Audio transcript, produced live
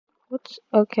What's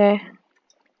okay?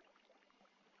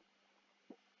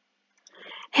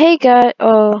 Hey guys,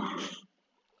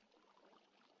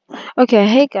 okay.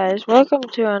 Hey guys, welcome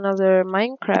to another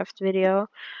Minecraft video.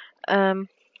 Um,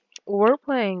 we're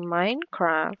playing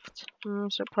Minecraft.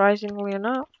 Surprisingly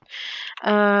enough.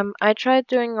 I tried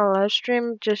doing a live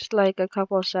stream just like a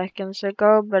couple seconds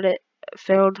ago, but it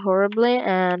failed horribly,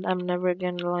 and I'm never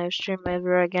gonna live stream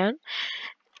ever again.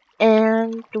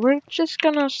 And we're just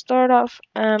gonna start off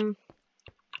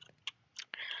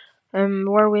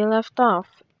where we left off.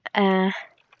 Uh,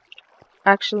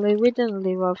 actually, we didn't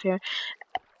leave off here.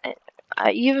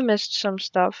 You've missed some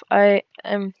stuff. I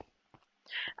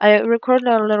recorded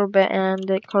a little bit and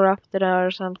it corrupted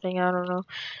or something, I don't know.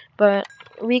 But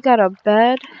we got a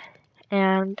bed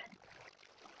and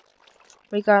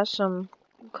we got some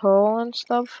coal and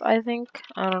stuff, I think.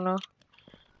 I don't know.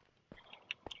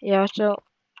 Yeah, so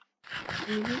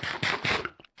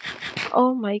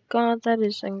oh my god, that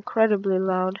is incredibly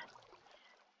loud.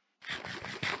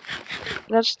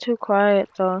 That's too quiet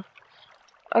though.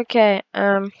 Okay,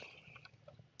 I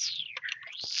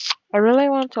really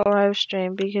want to live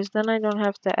stream because then I don't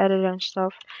have to edit and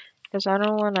stuff. Because I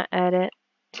don't want to edit.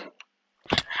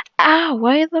 Ah,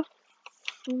 why the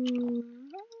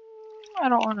I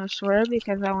don't want to swear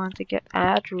because I want to get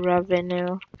ad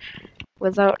revenue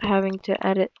without having to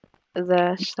edit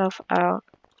the stuff out.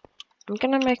 I'm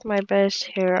gonna make my base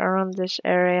here around this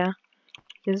area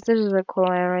because this is a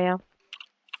cool area.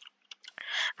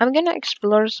 I'm gonna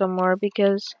explore some more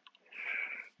because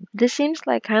this seems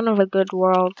like kind of a good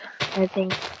world, I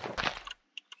think.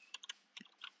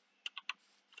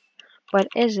 But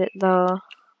is it though?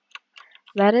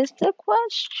 That is the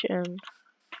question.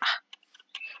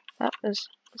 That was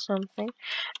something.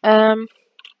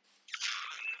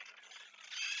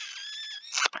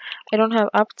 I don't have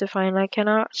Optifine. I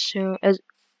cannot zoom.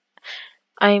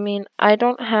 I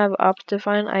don't have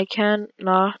Optifine. I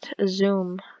cannot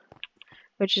zoom,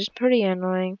 which is pretty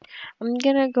annoying. I'm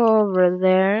gonna go over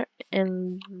there,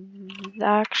 and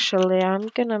actually, I'm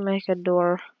gonna make a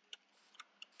door.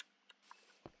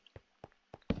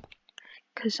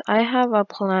 Because I have a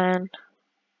plan.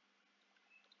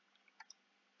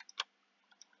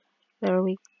 There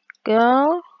we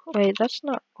go. Wait, that's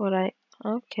not what I...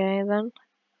 Okay, then.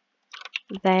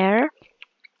 There.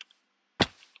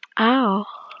 Ow.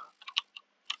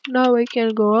 Now we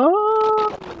can go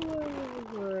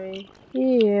over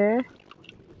here.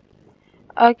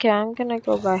 Okay, I'm gonna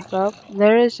go back up.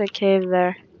 There is a cave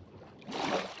there.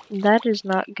 That is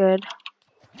not good.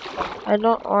 I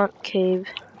don't want cave.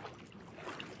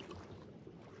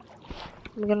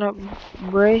 I'm gonna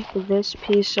break this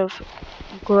piece of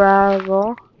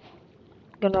gravel.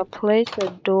 I'm gonna place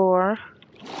a door.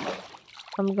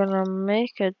 I'm gonna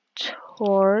make a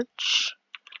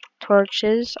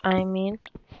torches, I mean.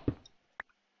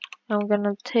 I'm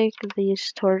gonna take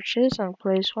these torches and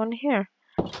place one here.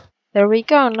 There we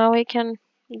go, now we can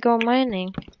go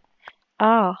mining.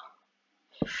 Ah,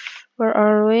 where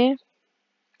are we?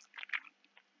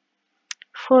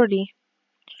 40.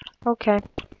 Okay.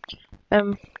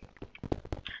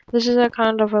 This is a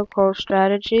kind of a cool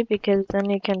strategy because then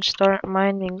you can start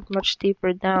mining much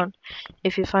deeper down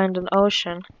if you find an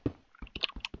ocean.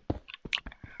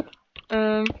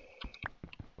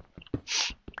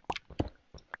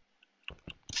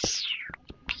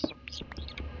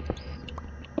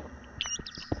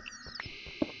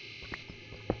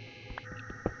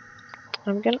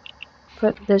 I'm gonna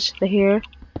put this here.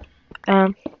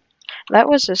 That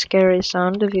was a scary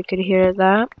sound if you could hear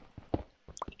that.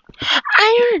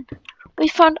 Iron! We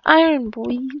found iron,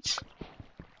 boys.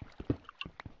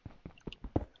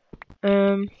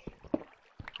 I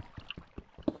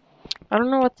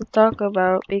don't know what to talk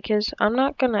about because I'm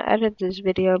not gonna edit this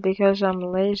video because I'm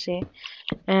lazy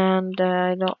and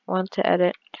I don't want to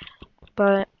edit.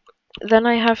 But then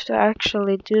I have to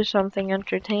actually do something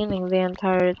entertaining the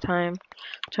entire time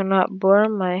to not bore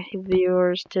my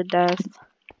viewers to death.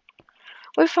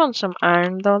 We found some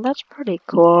iron though, that's pretty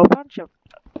cool. A bunch of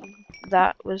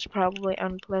that was probably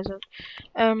unpleasant.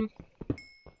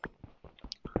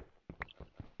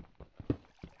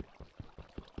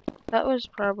 That was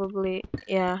probably,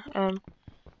 yeah,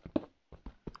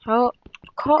 huh?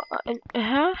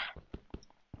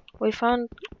 We found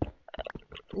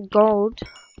gold.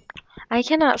 I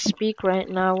cannot speak right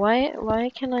now.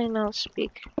 Why can I not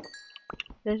speak?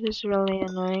 This is really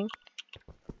annoying.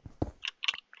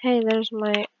 Hey, there's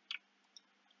my,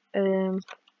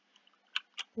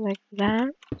 like that.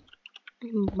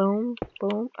 Boom,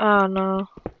 boom. Oh no.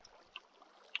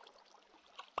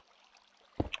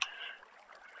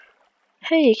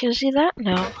 Hey, you can see that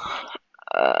now.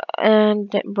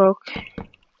 And it broke.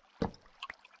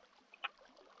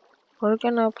 We're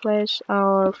gonna place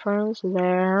our ferns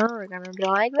there. We're gonna do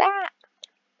like that.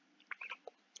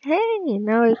 Hey,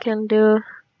 now we can do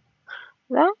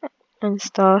that and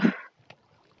stuff.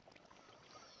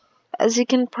 As you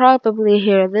can probably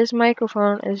hear, this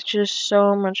microphone is just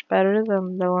so much better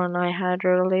than the one I had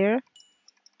earlier.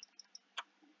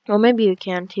 Well, maybe you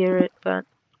can't hear it, but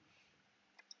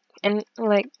in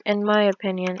my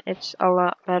opinion, it's a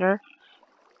lot better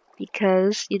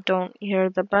because you don't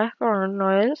hear the background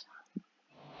noise,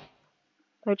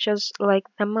 which is like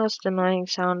the most annoying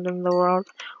sound in the world.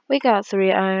 We got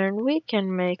 3 iron. We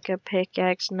can make a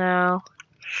pickaxe now.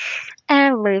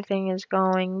 Everything is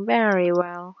going very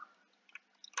well.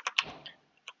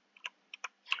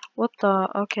 What the?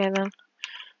 Okay then.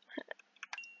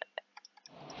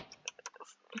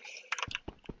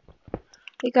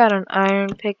 We got an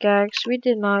iron pickaxe. We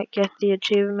did not get the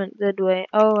achievement, did we?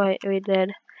 Oh wait, we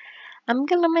did. I'm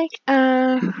gonna make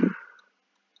a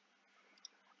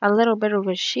little bit of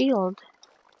a shield,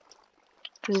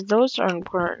 because those are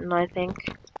important, I think.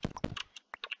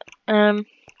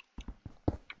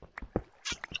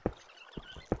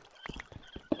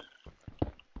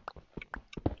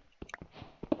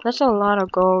 That's a lot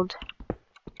of gold.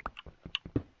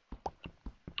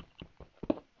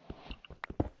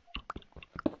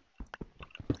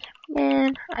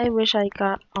 Man, I wish I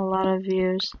got a lot of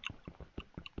views,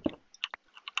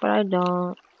 but I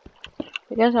don't,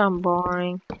 because I'm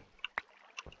boring.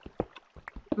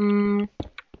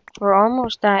 We're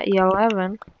almost at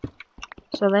E11,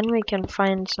 so then we can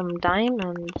find some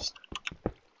diamonds.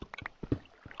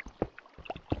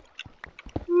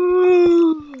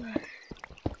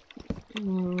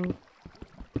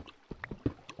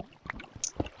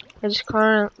 It's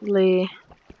currently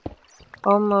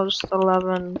almost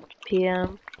 11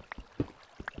 p.m.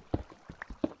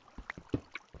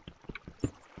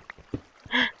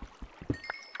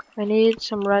 I need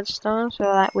some redstone so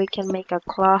that we can make a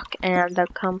clock and a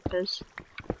compass.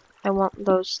 I want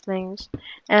those things.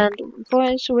 And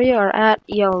boys, we are at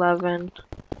E11.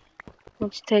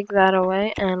 Let's take that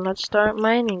away and let's start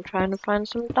mining, trying to find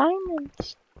some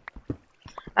diamonds.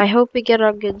 I hope we get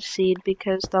a good seed,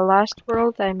 because the last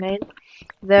world I made,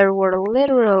 there were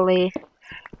literally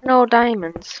no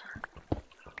diamonds.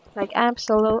 Like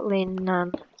absolutely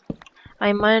none.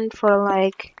 I mined for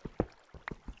like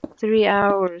 3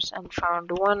 hours and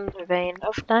found 1 vein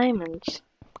of diamonds.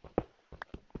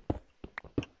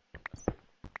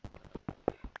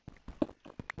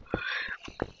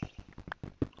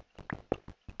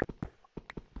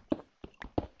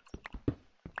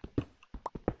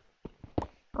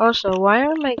 Also, why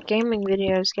are my gaming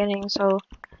videos getting so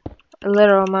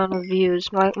little amount of views?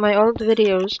 Like my old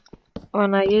videos,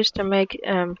 when I used to make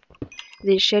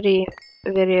these shitty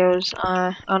videos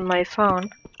on my phone,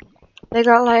 they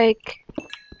got like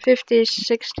 50,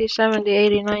 60, 70,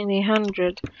 80, 90,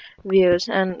 100 views,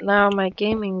 and now my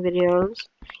gaming videos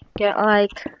get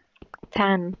like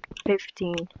 10,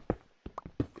 15.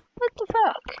 What the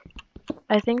fuck?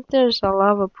 I think there's a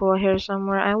lava pool here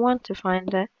somewhere. I want to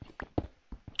find it.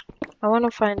 I want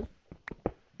to find...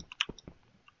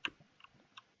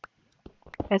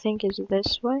 I think it's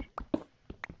this way.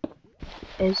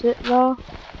 Is it though?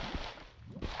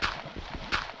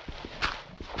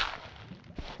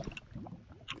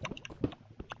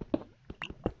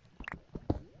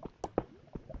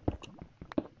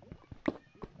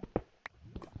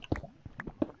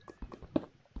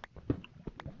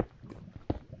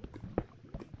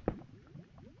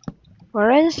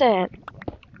 Where is it?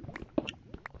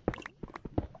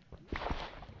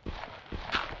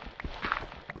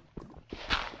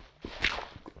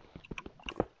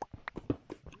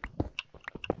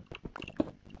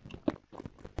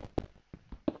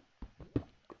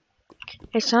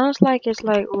 It sounds like it's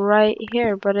like right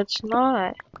here, but it's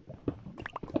not.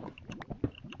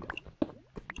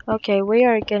 Okay, we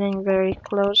are getting very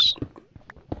close.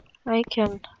 I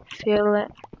can feel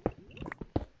it.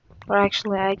 Or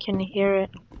actually, I can hear it.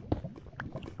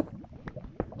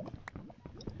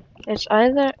 It's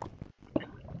either...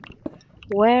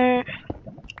 Where...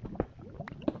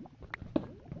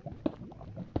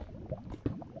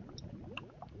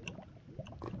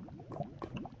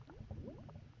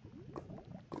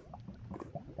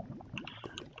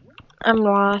 I'm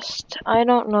lost. I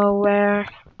don't know where.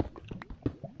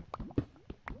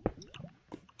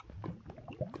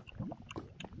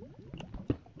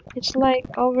 It's like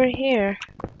over here.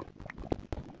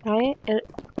 Right?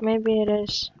 Maybe it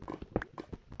is.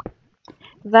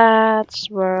 That's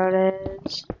where it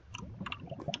is.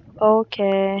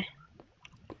 Okay.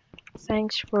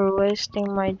 Thanks for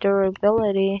wasting my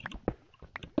durability.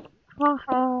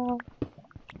 Haha.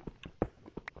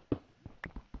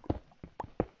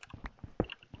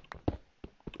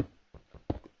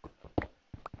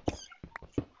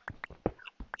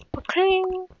 Okay.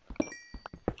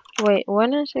 Wait,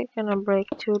 when is it gonna break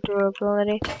 2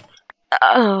 durability?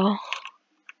 Oh.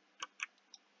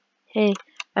 Hey,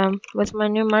 with my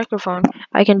new microphone,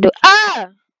 I can do.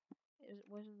 Ah!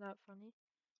 Wasn't that funny?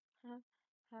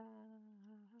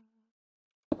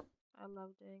 I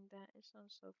love doing that. It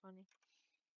sounds so funny.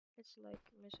 It's like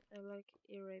like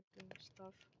ear raping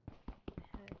stuff.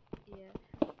 Yeah.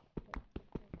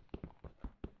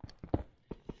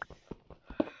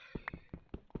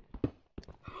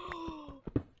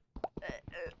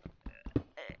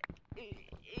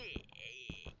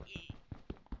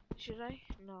 Should I?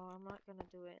 No, I'm not gonna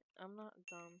do it. I'm not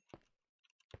dumb.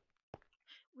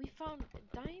 We found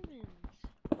diamonds.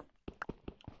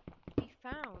 We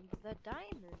found the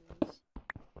diamonds.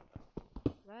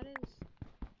 That is.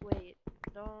 Wait,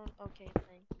 don't. Okay,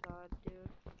 thank God,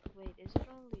 dude. Wait, is it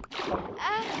only.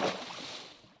 Ah!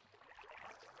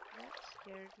 That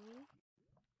scared me.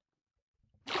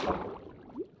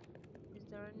 Is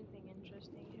there anything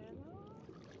interesting here though?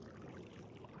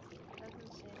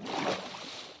 Doesn't seem like it.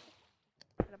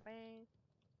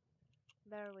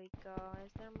 There we go.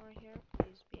 Is there more here?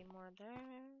 Please be more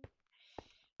there.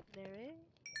 There is.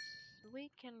 We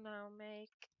can now make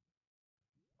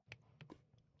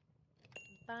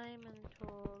diamond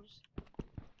tools,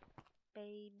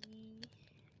 baby.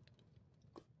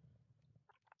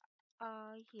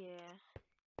 Yeah.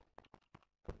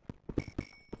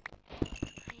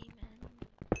 Diamond.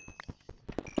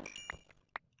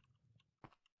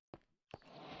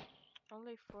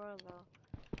 Only 4 though.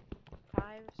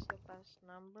 5's the best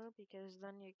number because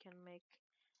then you can make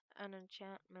an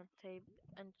enchantment table.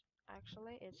 And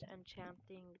actually, it's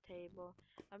enchanting table.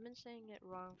 I've been saying it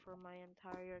wrong for my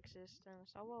entire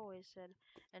existence. I've always said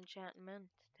enchantment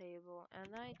table,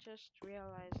 and I just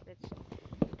realized it's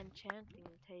enchanting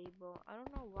table. I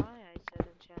don't know why I said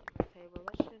enchantment table.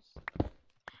 Let's just.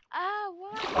 Ah,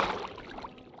 what? I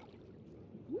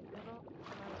don't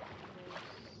like this.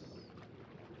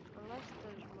 Unless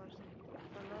there's more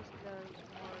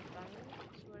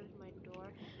diamonds. Where's my door?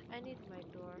 I need my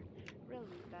door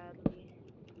really badly.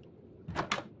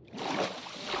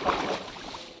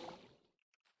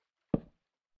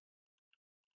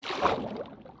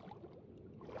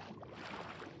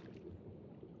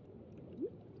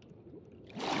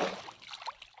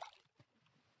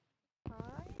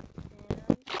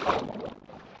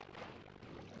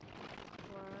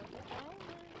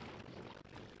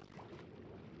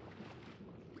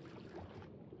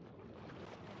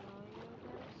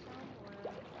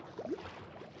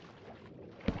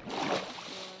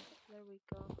 There we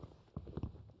go.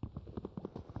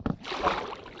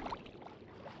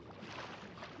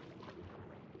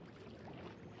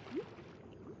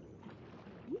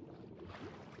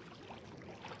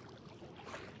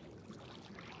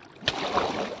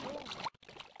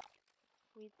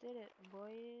 We did it,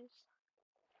 boys.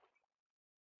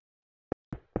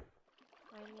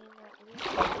 I mean, at least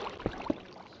I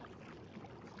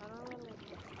don't really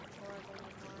get bored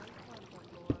anymore. I'm kind of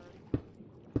bored.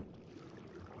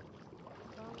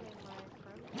 Only my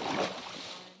friends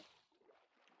online.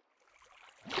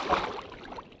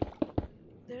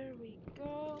 There we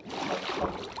go.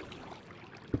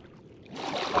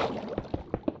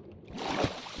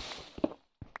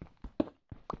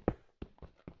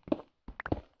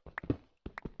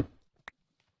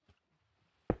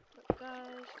 But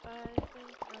guys, I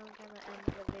think I'm gonna end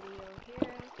the video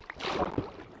here.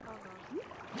 Oh no.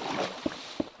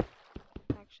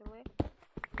 Actually,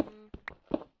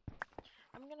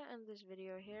 I'm gonna end this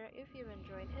video here. If you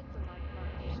enjoyed, hit the like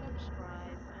button,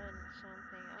 subscribe, and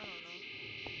something. I don't know.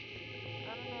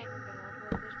 I don't know if I'm gonna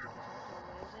upload this because I'm too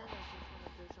lazy and I just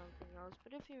wanna do something else.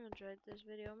 But if you enjoyed this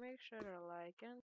video, make sure to like and